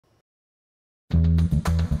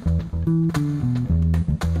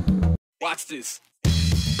Watch this.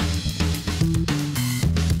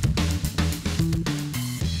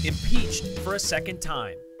 Impeached for a second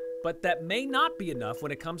time. But that may not be enough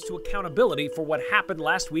when it comes to accountability for what happened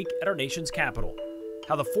last week at our nation's capital.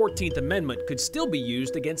 How the 14th Amendment could still be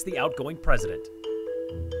used against the outgoing president.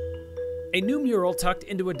 A new mural tucked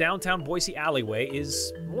into a downtown Boise alleyway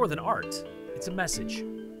is more than art. It's a message.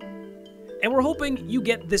 And we're hoping you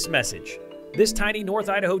get this message. This tiny North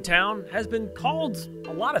Idaho town has been called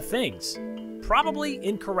a lot of things, probably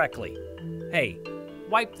incorrectly. Hey,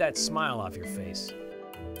 wipe that smile off your face.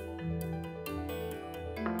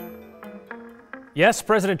 Yes,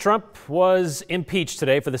 President Trump was impeached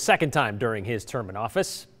today for the second time during his term in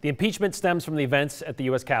office. The impeachment stems from the events at the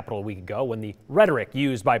U.S. Capitol a week ago when the rhetoric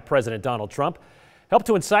used by President Donald Trump helped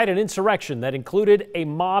to incite an insurrection that included a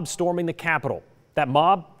mob storming the Capitol. That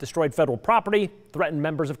mob destroyed federal property, threatened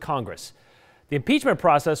members of Congress. The impeachment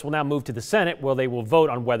process will now move to the Senate, where they will vote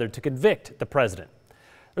on whether to convict the president.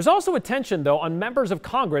 There's also attention, though, on members of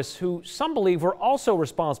Congress who some believe were also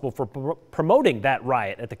responsible for promoting that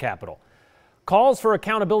riot at the Capitol. Calls for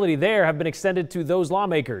accountability there have been extended to those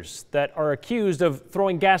lawmakers that are accused of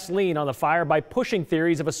throwing gasoline on the fire by pushing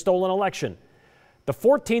theories of a stolen election. The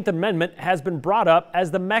 14th Amendment has been brought up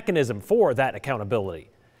as the mechanism for that accountability.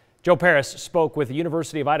 Joe Paris spoke with a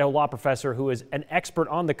University of Idaho law professor who is an expert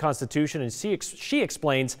on the Constitution, and she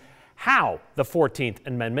explains how the 14th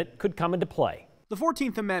Amendment could come into play. The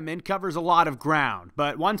 14th Amendment covers a lot of ground,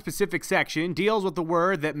 but one specific section deals with the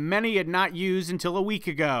word that many had not used until a week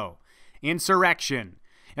ago: insurrection.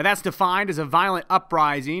 And that's defined as a violent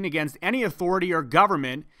uprising against any authority or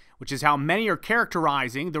government, which is how many are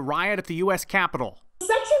characterizing the riot at the U.S. Capitol.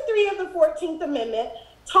 Section 3 of the 14th Amendment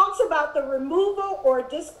talks about the removal or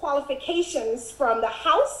disqualifications from the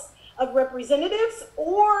House of Representatives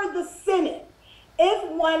or the Senate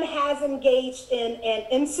if one has engaged in an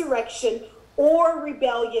insurrection or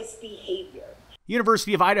rebellious behavior.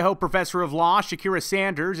 University of Idaho professor of law Shakira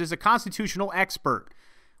Sanders is a constitutional expert.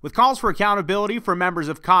 With calls for accountability for members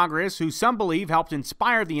of Congress who some believe helped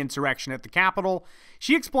inspire the insurrection at the Capitol,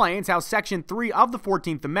 she explains how Section 3 of the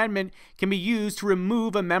 14th Amendment can be used to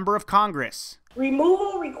remove a member of Congress.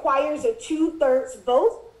 Removal requires a 2/3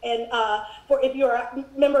 vote, and if you're a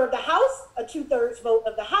member of the House, a 2/3 vote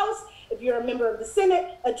of the House. If you're a member of the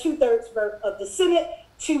Senate, a 2/3 vote of the Senate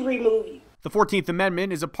to remove you. The 14th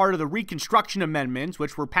Amendment is a part of the Reconstruction Amendments,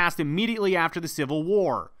 which were passed immediately after the Civil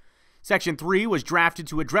War. Section 3 was drafted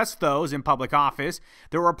to address those in public office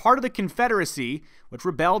that were a part of the Confederacy, which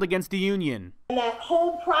rebelled against the Union. And that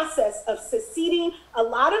whole process of seceding, a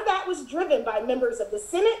lot of that was driven by members of the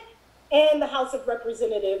Senate and the House of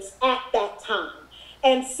Representatives at that time.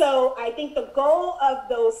 And so I think the goal of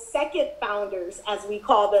those second founders, as we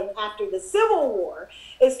call them after the Civil War,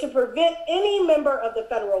 is to prevent any member of the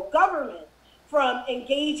federal government from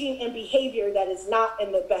engaging in behavior that is not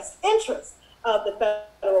in the best interest of the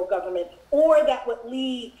federal government, or that would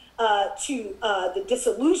lead to the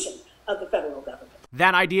dissolution of the federal government.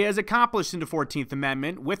 That idea is accomplished in the 14th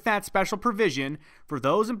Amendment with that special provision for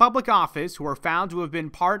those in public office who are found to have been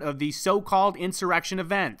part of the so-called insurrection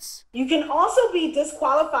events. You can also be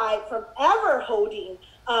disqualified from ever holding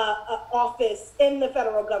office in the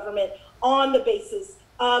federal government on the basis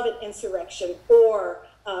of an insurrection or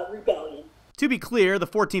rebellion. To be clear, the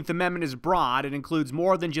 14th Amendment is broad and includes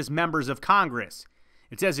more than just members of Congress.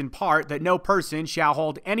 It says in part that no person shall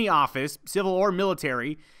hold any office, civil or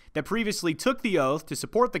military, that previously took the oath to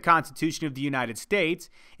support the Constitution of the United States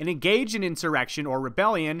and engaged in insurrection or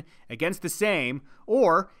rebellion against the same,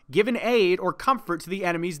 or given aid or comfort to the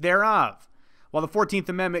enemies thereof. While the 14th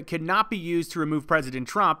Amendment could not be used to remove President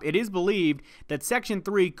Trump, it is believed that Section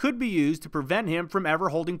 3 could be used to prevent him from ever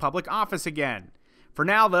holding public office again. For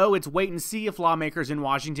now, though, it's wait and see if lawmakers in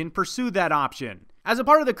Washington pursue that option. As a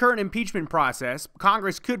part of the current impeachment process,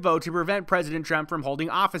 Congress could vote to prevent President Trump from holding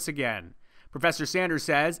office again. Professor Sanders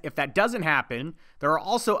says if that doesn't happen, there are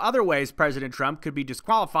also other ways President Trump could be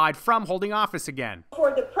disqualified from holding office again.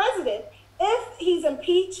 For the president, if he's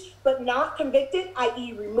impeached but not convicted,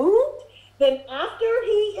 i.e. removed, then after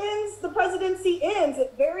the presidency ends,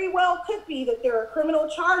 it very well could be that there are criminal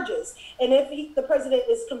charges. And if the president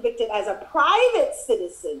is convicted as a private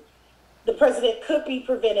citizen, the president could be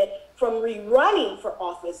prevented from rerunning for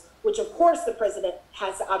office, which of course the president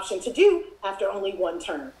has the option to do after only one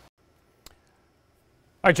term.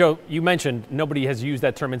 All right, Joe, you mentioned nobody has used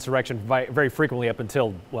that term insurrection very frequently up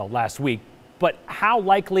until, well, last week. But how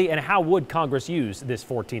likely and how would Congress use this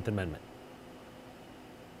 14th Amendment?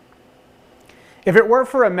 If it were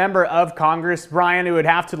for a member of Congress, Brian, it would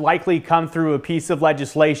have to likely come through a piece of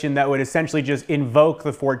legislation that would essentially just invoke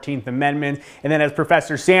the 14th Amendment. And then as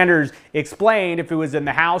Professor Sanders explained, if it was in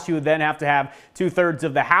the House, you would then have to have 2/3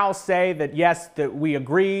 of the House say that, yes, that we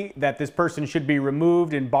agree that this person should be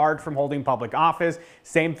removed and barred from holding public office.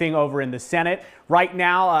 Same thing over in the Senate. Right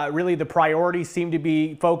now, really the priorities seem to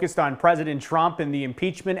be focused on President Trump and the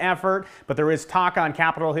impeachment effort, but there is talk on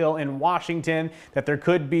Capitol Hill in Washington that there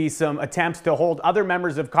could be some attempts to hold other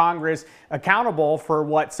members of Congress accountable for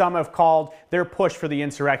what some have called their push for the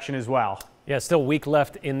insurrection as well. Yeah, still a week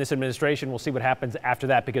left in this administration. We'll see what happens after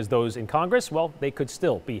that, because those in Congress, well, they could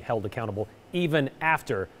still be held accountable even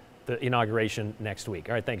after the inauguration next week.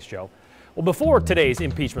 All right, thanks, Joe. Well, before today's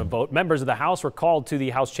impeachment vote, members of the House were called to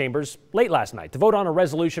the House chambers late last night to vote on a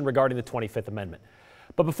resolution regarding the 25th Amendment.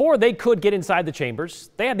 But before they could get inside the chambers,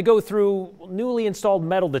 they had to go through newly installed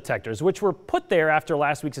metal detectors, which were put there after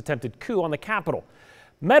last week's attempted coup on the Capitol.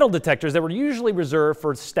 Metal detectors that were usually reserved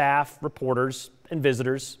for staff, reporters, and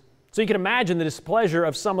visitors. So you can imagine the displeasure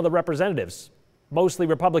of some of the representatives, mostly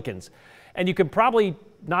Republicans. And you can probably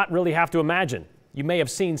not really have to imagine. You may have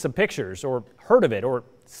seen some pictures or heard of it or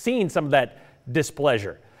seen some of that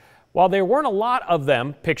displeasure. While there weren't a lot of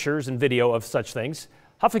them, pictures and video of such things,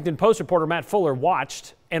 Huffington Post reporter Matt Fuller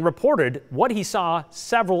watched and reported what he saw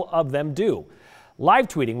several of them do. Live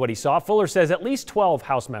tweeting what he saw, Fuller says at least 12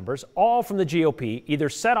 House members, all from the GOP, either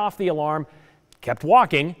set off the alarm, kept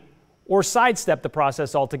walking, or sidestepped the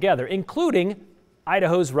process altogether, including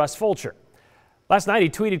Idaho's Russ Fulcher. Last night he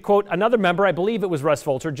tweeted, quote, "Another member, I believe it was Russ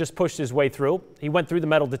Fulcher, just pushed his way through. He went through the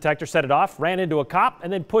metal detector, set it off, ran into a cop,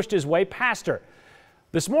 and then pushed his way past her."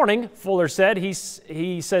 This morning, Fuller said, he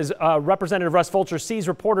says Representative Russ Fulcher sees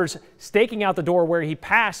reporters staking out the door where he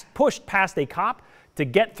pushed past a cop to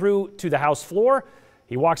get through to the House floor.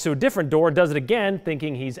 He walks to a different door and does it again,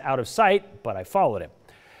 thinking he's out of sight, but I followed him.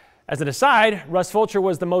 As an aside, Russ Fulcher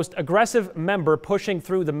was the most aggressive member pushing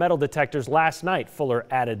through the metal detectors last night, Fuller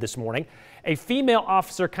added this morning. A female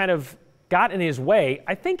officer kind of got in his way,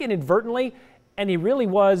 I think inadvertently, and he really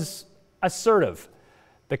was assertive.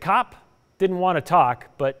 The cop didn't want to talk,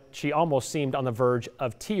 but she almost seemed on the verge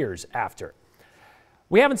of tears after.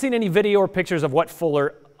 We haven't seen any video or pictures of what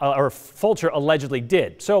Fulcher allegedly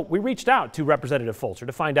did, so we reached out to Representative Fulcher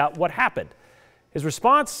to find out what happened. His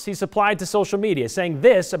response, he supplied to social media, saying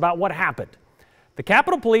this about what happened. "The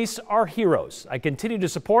Capitol Police are heroes. I continue to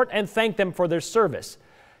support and thank them for their service.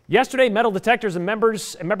 Yesterday, metal detectors and member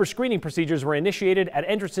screening procedures were initiated at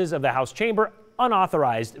entrances of the House chamber,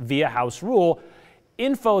 unauthorized via House rule.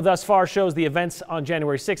 Info thus far shows the events on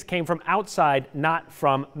January 6th came from outside, not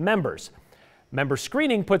from members. Member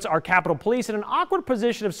screening puts our Capitol Police in an awkward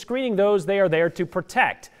position of screening those they are there to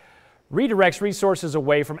protect. Redirects resources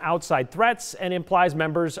away from outside threats and implies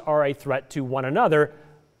members are a threat to one another,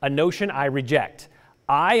 a notion I reject.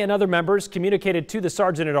 I and other members communicated to the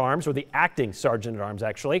Sergeant-at-Arms, or the acting Sergeant-at-Arms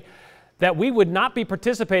actually, that we would not be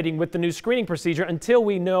participating with the new screening procedure until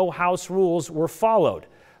we know House rules were followed.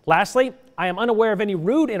 Lastly, I am unaware of any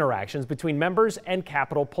rude interactions between members and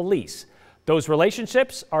Capitol Police. Those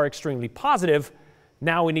relationships are extremely positive.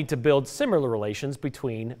 Now we need to build similar relations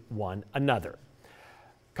between one another."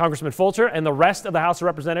 Congressman Fulcher and the rest of the House of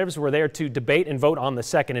Representatives were there to debate and vote on the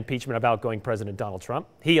second impeachment of outgoing President Donald Trump.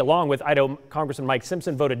 He, along with Idaho Congressman Mike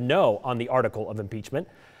Simpson, voted no on the article of impeachment.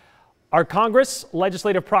 Our Congress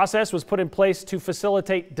legislative process was put in place to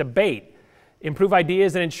facilitate debate, improve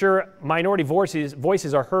ideas, and ensure minority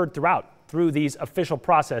voices are heard through these official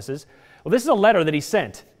processes. Well, this is a letter that he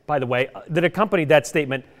sent, by the way, that accompanied that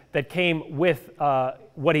statement that came with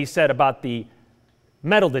what he said about the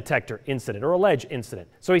metal detector incident or alleged incident.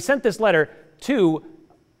 So he sent this letter to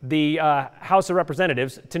the House of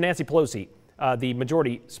Representatives, to Nancy Pelosi, the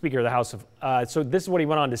majority speaker of the House. So this is what he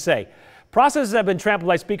went on to say. Processes have been trampled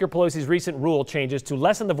by Speaker Pelosi's recent rule changes to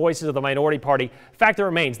lessen the voices of the minority party. Fact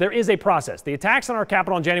remains, there is a process. The attacks on our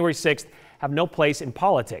Capitol on January 6th have no place in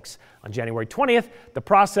politics. On January 20th, the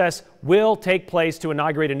process will take place to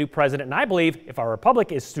inaugurate a new president, and I believe if our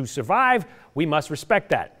republic is to survive, we must respect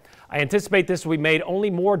that. I anticipate this will be made only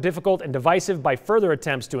more difficult and divisive by further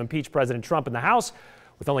attempts to impeach President Trump in the House,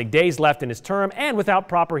 with only days left in his term and without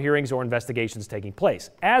proper hearings or investigations taking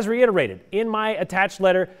place. As reiterated in my attached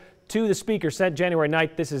letter to the Speaker sent January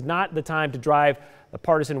 9th, this is not the time to drive the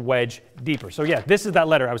partisan wedge deeper. So yeah, this is that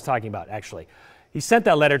letter I was talking about, actually. He sent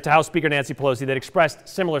that letter to House Speaker Nancy Pelosi that expressed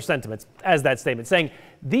similar sentiments as that statement, saying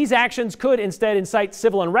these actions could instead incite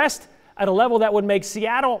civil unrest at a level that would make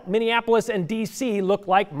Seattle, Minneapolis, and D.C. look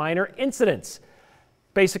like minor incidents,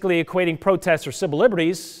 basically equating protests or civil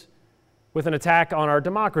liberties with an attack on our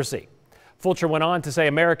democracy. Fulcher went on to say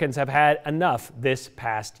Americans have had enough this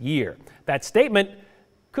past year. That statement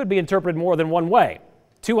could be interpreted more than one way.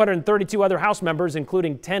 232 other House members,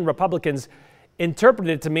 including 10 Republicans,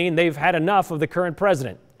 interpreted it to mean they've had enough of the current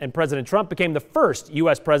president. And President Trump became the first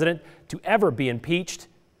U.S. president to ever be impeached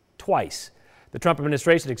twice. The Trump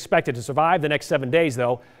administration is expected to survive the next 7 days,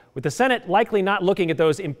 though, with the Senate likely not looking at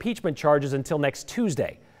those impeachment charges until next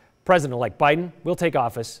Tuesday. President-elect Biden will take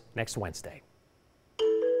office next Wednesday.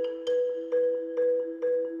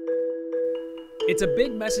 It's a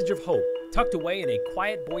big message of hope tucked away in a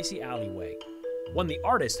quiet Boise alleyway, one the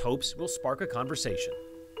artist hopes will spark a conversation.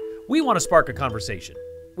 We want to spark a conversation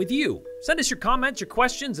with you. Send us your comments, your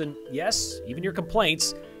questions, and yes, even your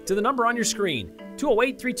complaints to the number on your screen,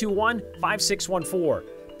 208-321-5614.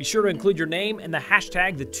 Be sure to include your name and the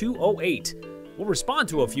hashtag the 208. We'll respond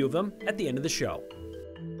to a few of them at the end of the show.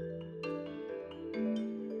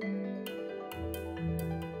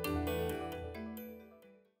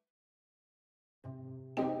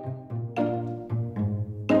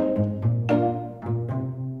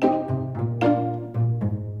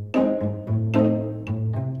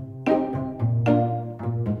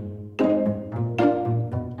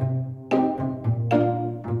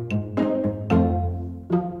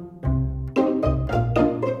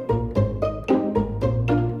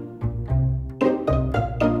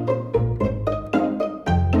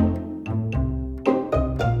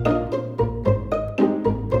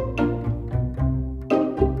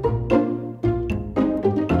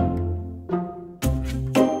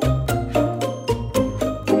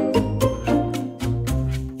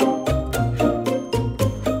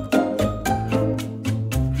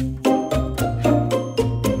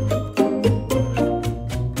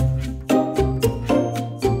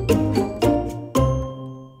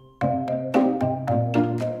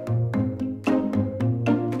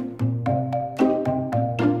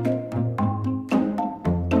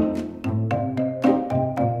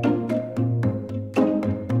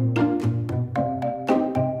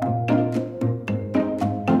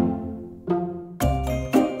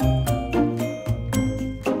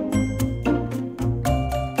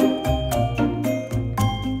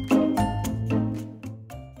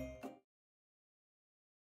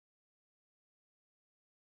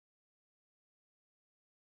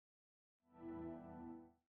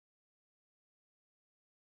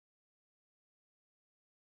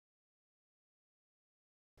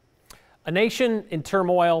 A nation in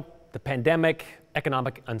turmoil, the pandemic,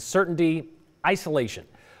 economic uncertainty, isolation.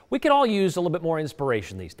 We could all use a little bit more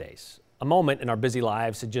inspiration these days. A moment in our busy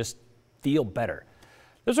lives to just feel better.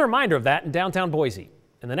 There's a reminder of that in downtown Boise.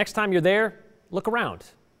 And the next time you're there, look around.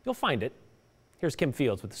 You'll find it. Here's Kim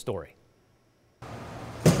Fields with the story.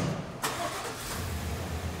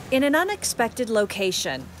 In an unexpected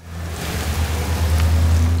location,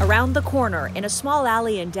 around the corner in a small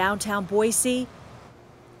alley in downtown Boise,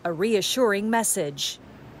 a reassuring message.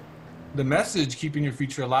 The message, keeping your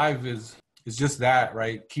future alive, is just that,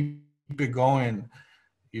 right? Keep it going.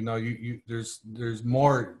 You know, there's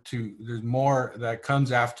more that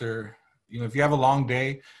comes after. You know, if you have a long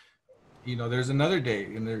day, you know, there's another day,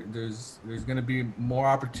 and there's going to be more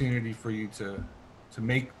opportunity for you to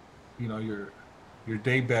make, you know, your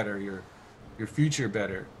day better, your future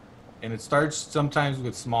better. And it starts sometimes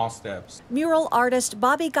with small steps. Mural artist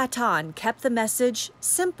Bobby Gatan kept the message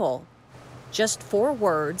simple. Just 4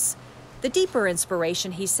 words. The deeper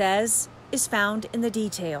inspiration, he says, is found in the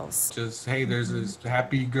details. Just, hey, there's this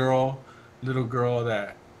happy little girl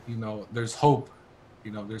that, you know, there's hope. You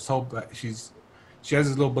know, there's hope. She has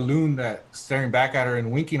this little balloon that's staring back at her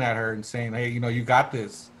and winking at her and saying, hey, you know, you got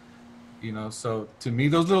this. You know, so to me,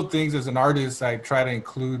 those little things as an artist, I try to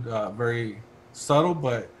include very subtle,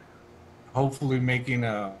 but hopefully making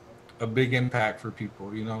a big impact for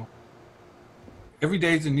people, you know. Every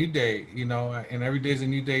day is a new day, you know, and every day is a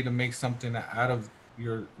new day to make something out of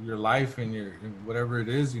your life and whatever it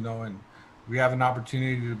is, you know. And we have an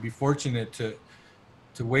opportunity to be fortunate to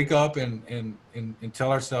wake up and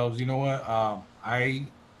tell ourselves, you know what, I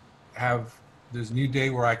have this new day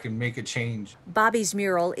where I can make a change. Bobby's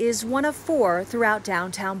mural is one of 4 throughout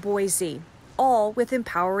downtown Boise, all with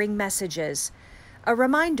empowering messages. A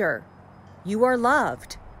reminder, you are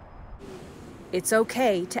loved. It's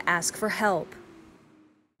okay to ask for help.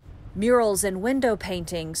 Murals and window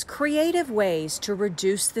paintings, creative ways to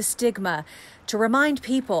reduce the stigma, to remind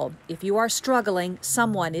people if you are struggling,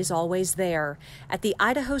 someone is always there at the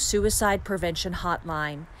Idaho Suicide Prevention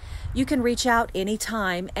Hotline. You can reach out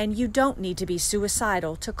anytime, and you don't need to be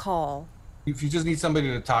suicidal to call. If you just need somebody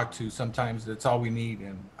to talk to, sometimes that's all we need.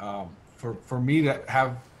 And for me to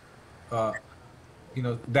have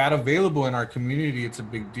that available in our community, it's a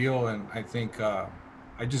big deal. And I think I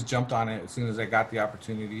just jumped on it as soon as I got the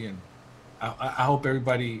opportunity. And I hope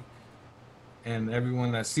everybody and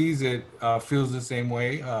everyone that sees it feels the same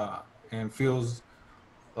way and feels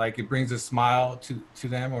like it brings a smile to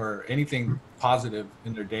them or anything positive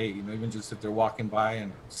in their day, even just if they're walking by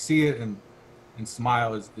and see it and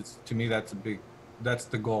smile is to me, that's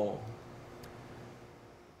the goal.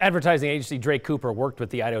 Advertising agency Drake Cooper worked with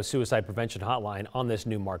the Idaho Suicide Prevention Hotline on this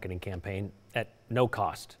new marketing campaign at no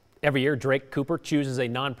cost. Every year, Drake Cooper chooses a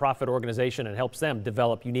nonprofit organization and helps them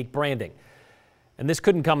develop unique branding. And this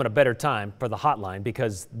couldn't come at a better time for the hotline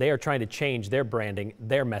because they are trying to change their branding,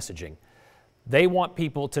 their messaging. They want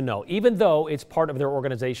people to know, even though it's part of their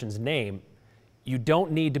organization's name, you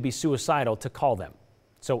don't need to be suicidal to call them.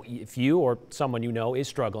 So if you or someone you know is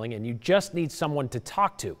struggling and you just need someone to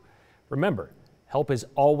talk to, remember, help is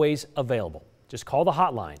always available. Just call the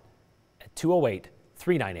hotline at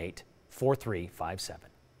 208-398-4357.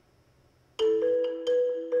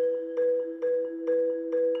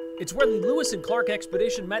 It's where the Lewis and Clark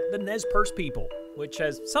expedition met the Nez Perce people, which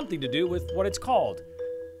has something to do with what it's called.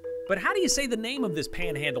 But how do you say the name of this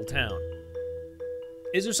panhandle town?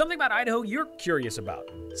 Is there something about Idaho you're curious about?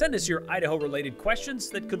 Send us your Idaho-related questions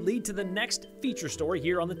that could lead to the next feature story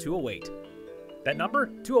here on the 208. That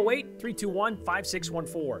number,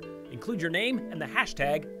 208-321-5614. Include your name and the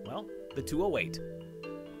hashtag, well, the 208.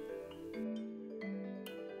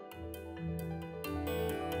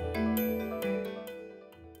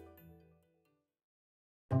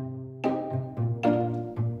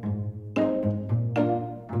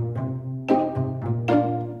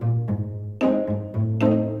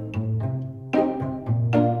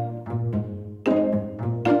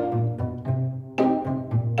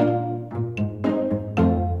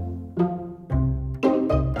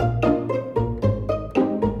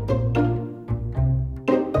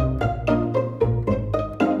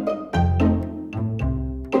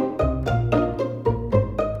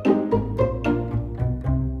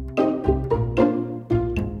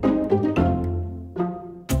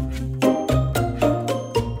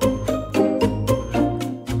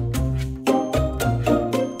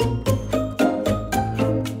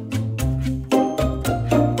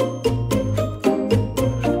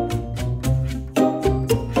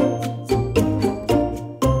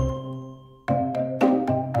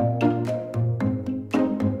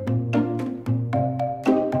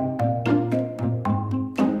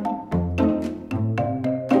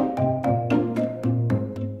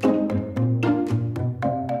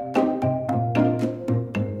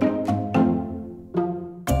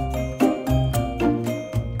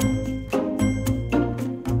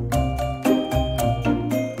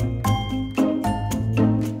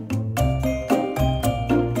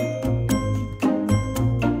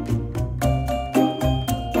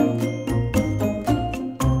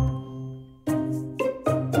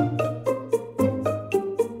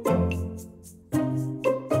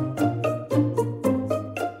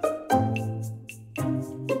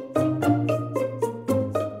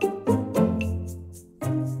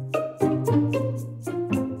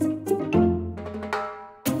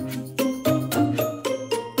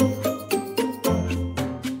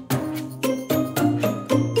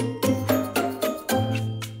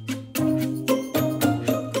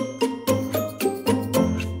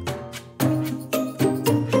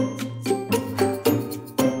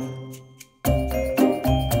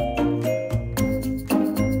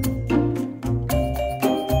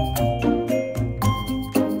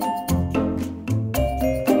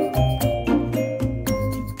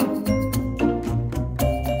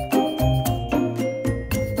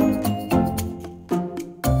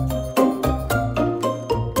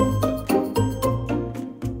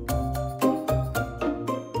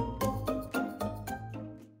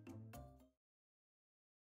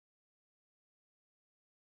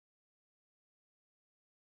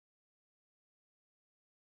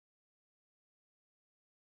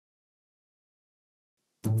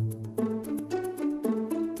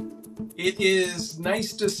 It is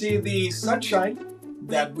nice to see the sunshine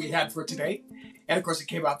that we had for today. And of course, it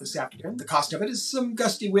came out this afternoon. The cost of it is some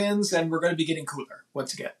gusty winds, and we're going to be getting cooler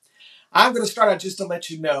once again. I'm going to start out just to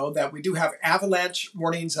let you know that we do have avalanche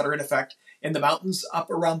warnings that are in effect in the mountains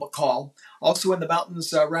up around McCall, also in the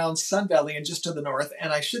mountains around Sun Valley and just to the north.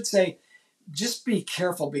 And I should say, just be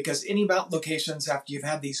careful because any mountain locations, after you've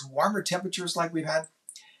had these warmer temperatures like we've had,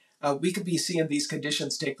 we could be seeing these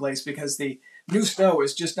conditions take place because the new snow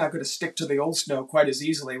is just not going to stick to the old snow quite as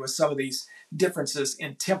easily with some of these differences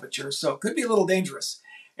in temperature. So it could be a little dangerous.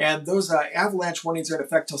 And those avalanche warnings are in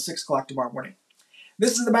effect till 6 o'clock tomorrow morning.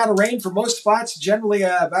 This is the amount of rain for most spots, generally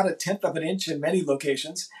about 1/10 of an inch in many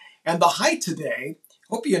locations. And the high today,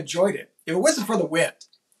 hope you enjoyed it. If it wasn't for the wind,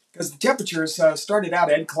 because the temperatures started out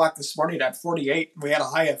at 8 o'clock this morning at 48, and we had a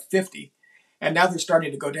high of 50. And now they're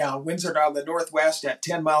starting to go down. Winds are down the northwest at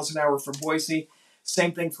 10 miles an hour for Boise.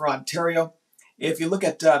 Same thing for Ontario. If you look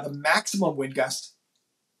at the maximum wind gust,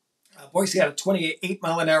 Boise had a 28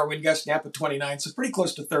 mile an hour wind gust, Napa 29, so pretty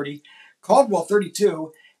close to 30. Caldwell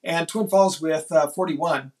 32, and Twin Falls with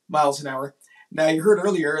 41 miles an hour. Now you heard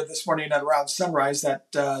earlier this morning at around sunrise that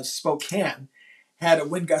Spokane had a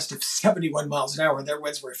wind gust of 71 miles an hour. Their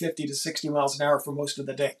winds were 50 to 60 miles an hour for most of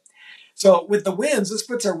the day. So with the winds, this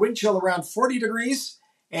puts our wind chill around 40 degrees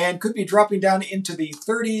and could be dropping down into the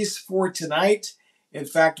 30s for tonight. In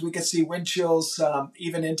fact, we could see wind chills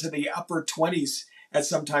even into the upper 20s at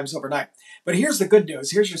sometimes overnight. But here's the good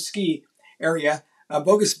news. Here's your ski area.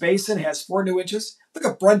 Bogus Basin has 4 new inches. Look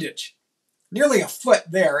at Brundage, nearly a foot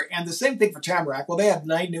there. And the same thing for Tamarack. Well, they had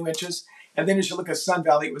 9 new inches. And then as you look at Sun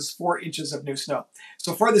Valley, it was 4 inches of new snow.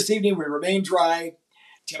 So for this evening, we remain dry.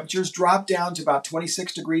 Temperatures drop down to about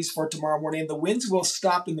 26 degrees for tomorrow morning. The winds will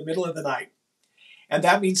stop in the middle of the night. And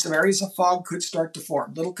that means some areas of fog could start to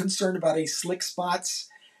form. Little concern about any slick spots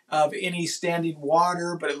of any standing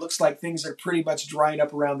water, but it looks like things are pretty much drying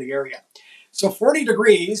up around the area. So 40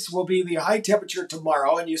 degrees will be the high temperature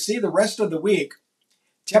tomorrow. And you see the rest of the week,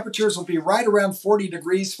 temperatures will be right around 40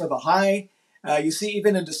 degrees for the high. You see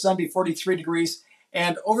even into Sunday, 43 degrees.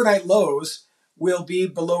 And overnight lows will be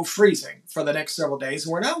below freezing for the next several days.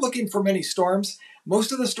 And we're not looking for many storms.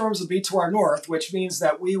 Most of the storms will be to our north, which means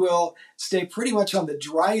that we will stay pretty much on the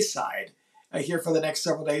dry side here for the next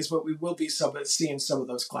several days, but we will be seeing some of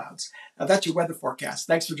those clouds. That's your weather forecast.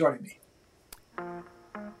 Thanks for joining me.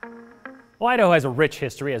 Well, Idaho has a rich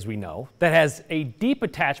history, as we know, that has a deep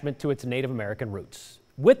attachment to its Native American roots.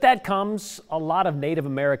 With that comes a lot of Native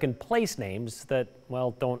American place names that,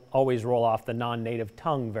 well, don't always roll off the non-native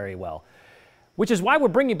tongue very well. Which is why we're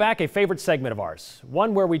bringing back a favorite segment of ours,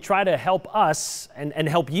 one where we try to help us and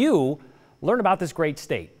help you learn about this great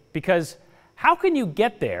state. Because how can you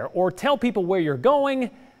get there or tell people where you're going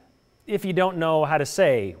if you don't know how to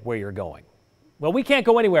say where you're going? Well, we can't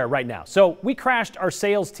go anywhere right now, so we crashed our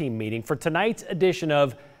sales team meeting for tonight's edition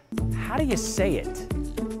of How Do You Say It?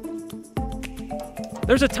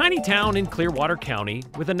 There's a tiny town in Clearwater County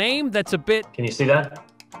with a name that's a bit... Can you see that?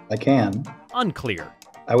 I can. Unclear.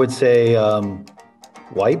 I would say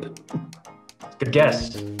wipe. Good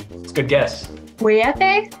guess. It's a good guess.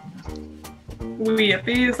 Weepi?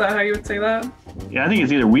 Weepi, is that how you would say that? Yeah, I think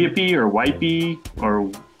it's either weepy or wipey or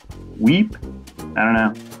weep. I don't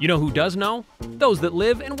know. You know who does know? Those that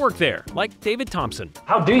live and work there, like David Thompson.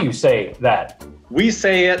 How do you say that? We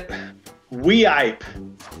say it, we-ipe.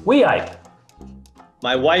 We-ipe.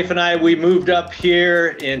 My wife and I, we moved up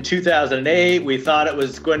here in 2008. We thought it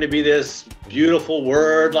was going to be this beautiful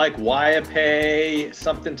word like Waiape,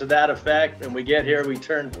 something to that effect. And we get here,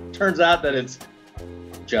 turns out that it's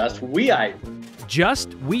just we-ipe.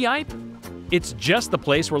 Just we-ipe? It's just the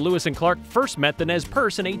place where Lewis and Clark first met the Nez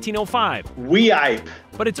Perce in 1805. We-ipe.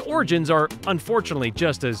 But its origins are unfortunately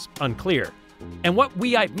just as unclear. And what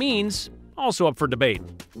we-ipe means, also up for debate.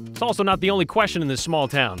 It's also not the only question in this small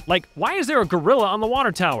town. Like, why is there a gorilla on the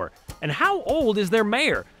water tower? And how old is their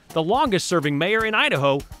mayor, the longest-serving mayor in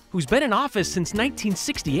Idaho, who's been in office since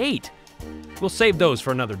 1968? We'll save those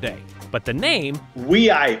for another day. But the name,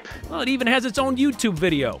 We-ipe. Well, it even has its own YouTube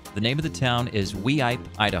video. The name of the town is We-ipe,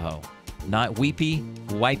 Idaho. Not Weepy,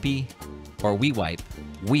 Wipey, or We-wipe.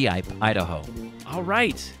 We-ipe, Idaho. All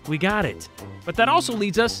right, we got it. But that also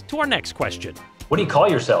leads us to our next question. What do you call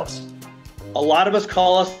yourselves? A lot of us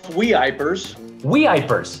call us we-ipers.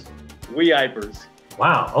 We-ipers? We-ipers.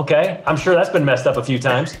 Wow, okay. I'm sure that's been messed up a few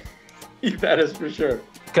times. That is for sure.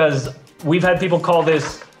 Because we've had people call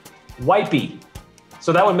this wipey.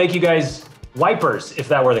 So that would make you guys wipers if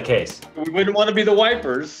that were the case. We wouldn't want to be the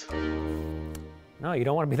wipers. No, you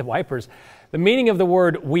don't want to be the wipers. The meaning of the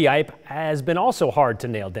word we-ipe has been also hard to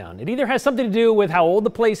nail down. It either has something to do with how old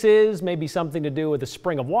the place is, maybe something to do with the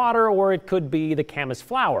spring of water, or it could be the camas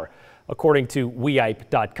flower, according to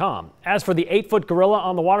weipe.com. As for the 8-foot gorilla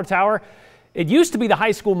on the water tower, it used to be the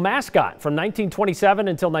high school mascot from 1927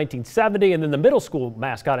 until 1970, and then the middle school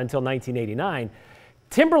mascot until 1989.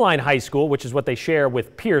 Timberline High School, which is what they share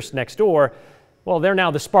with Pierce next door, well, they're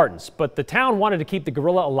now the Spartans, but the town wanted to keep the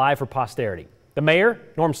gorilla alive for posterity. The mayor,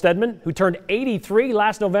 Norm Stedman, who turned 83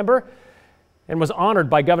 last November and was honored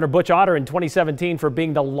by Governor Butch Otter in 2017 for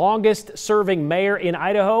being the longest-serving mayor in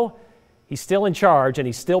Idaho, he's still in charge and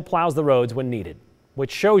he still plows the roads when needed,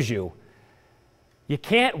 which shows you you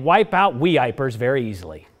can't wipe out we-ipers very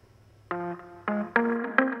easily.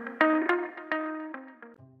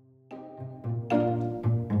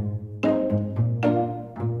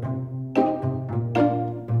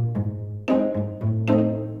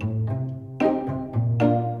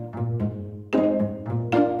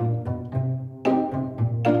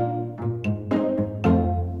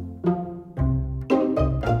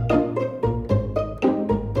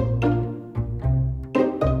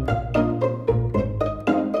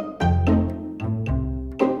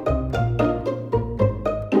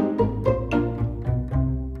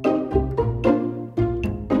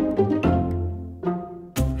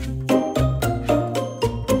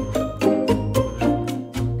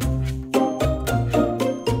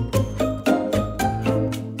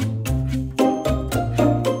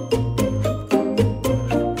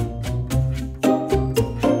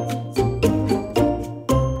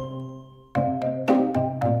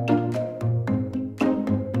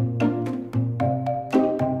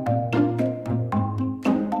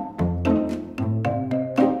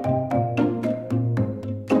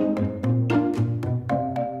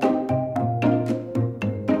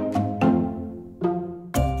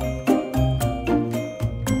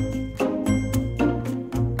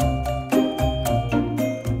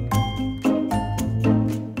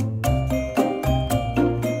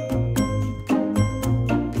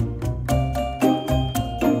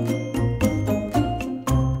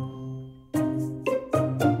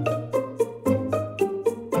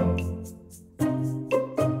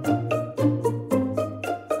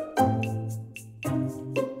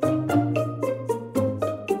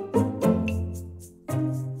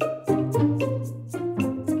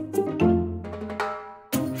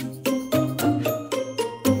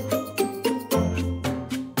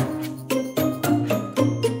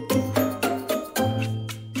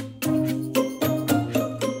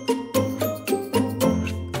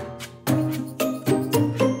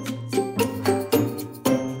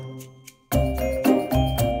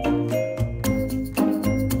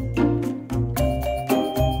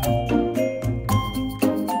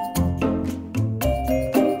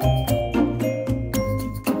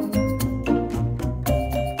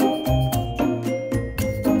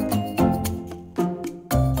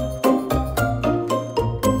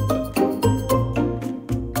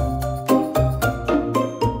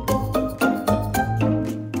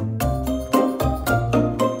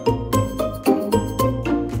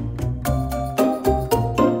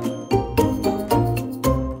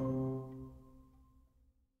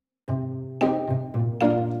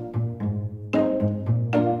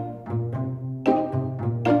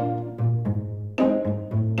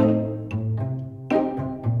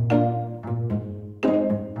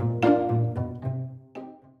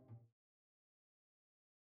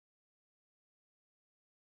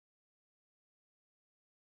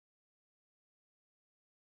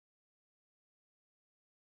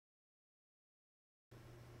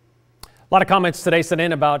 A lot of comments today sent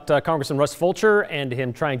in about Congressman Russ Fulcher and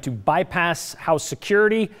him trying to bypass House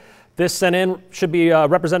security. This sent in should be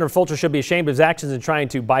Representative Fulcher should be ashamed of his actions in trying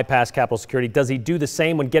to bypass Capitol security. Does he do the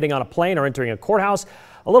same when getting on a plane or entering a courthouse?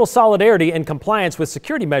 A little solidarity and compliance with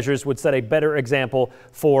security measures would set a better example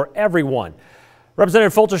for everyone.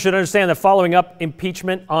 Representative Fulcher should understand that following up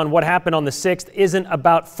impeachment on what happened on the 6th isn't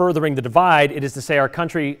about furthering the divide. It is to say our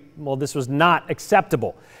country, well, this was not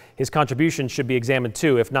acceptable. His contribution should be examined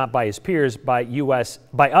too, if not by his peers, by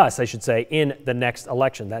us, I should say, in the next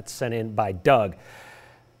election. That's sent in by Doug.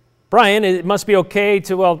 Brian, it must be okay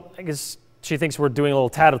to, well, I guess she thinks we're doing a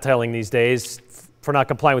little tattletelling these days for not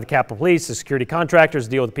complying with the Capitol Police, the security contractors,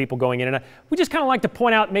 deal with people going in and out. We just kind of like to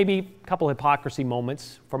point out maybe a couple hypocrisy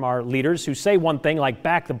moments from our leaders who say one thing like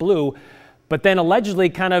back the blue, but then allegedly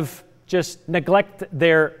kind of just neglect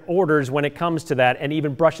their orders when it comes to that and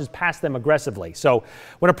even brushes past them aggressively. So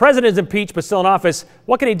when a president is impeached but still in office,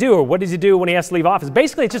 what can he do, or what does he do when he has to leave office?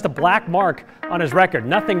 Basically, it's just a black mark on his record.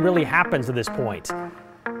 Nothing really happens at this point.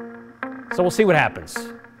 So we'll see what happens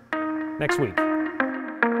next week.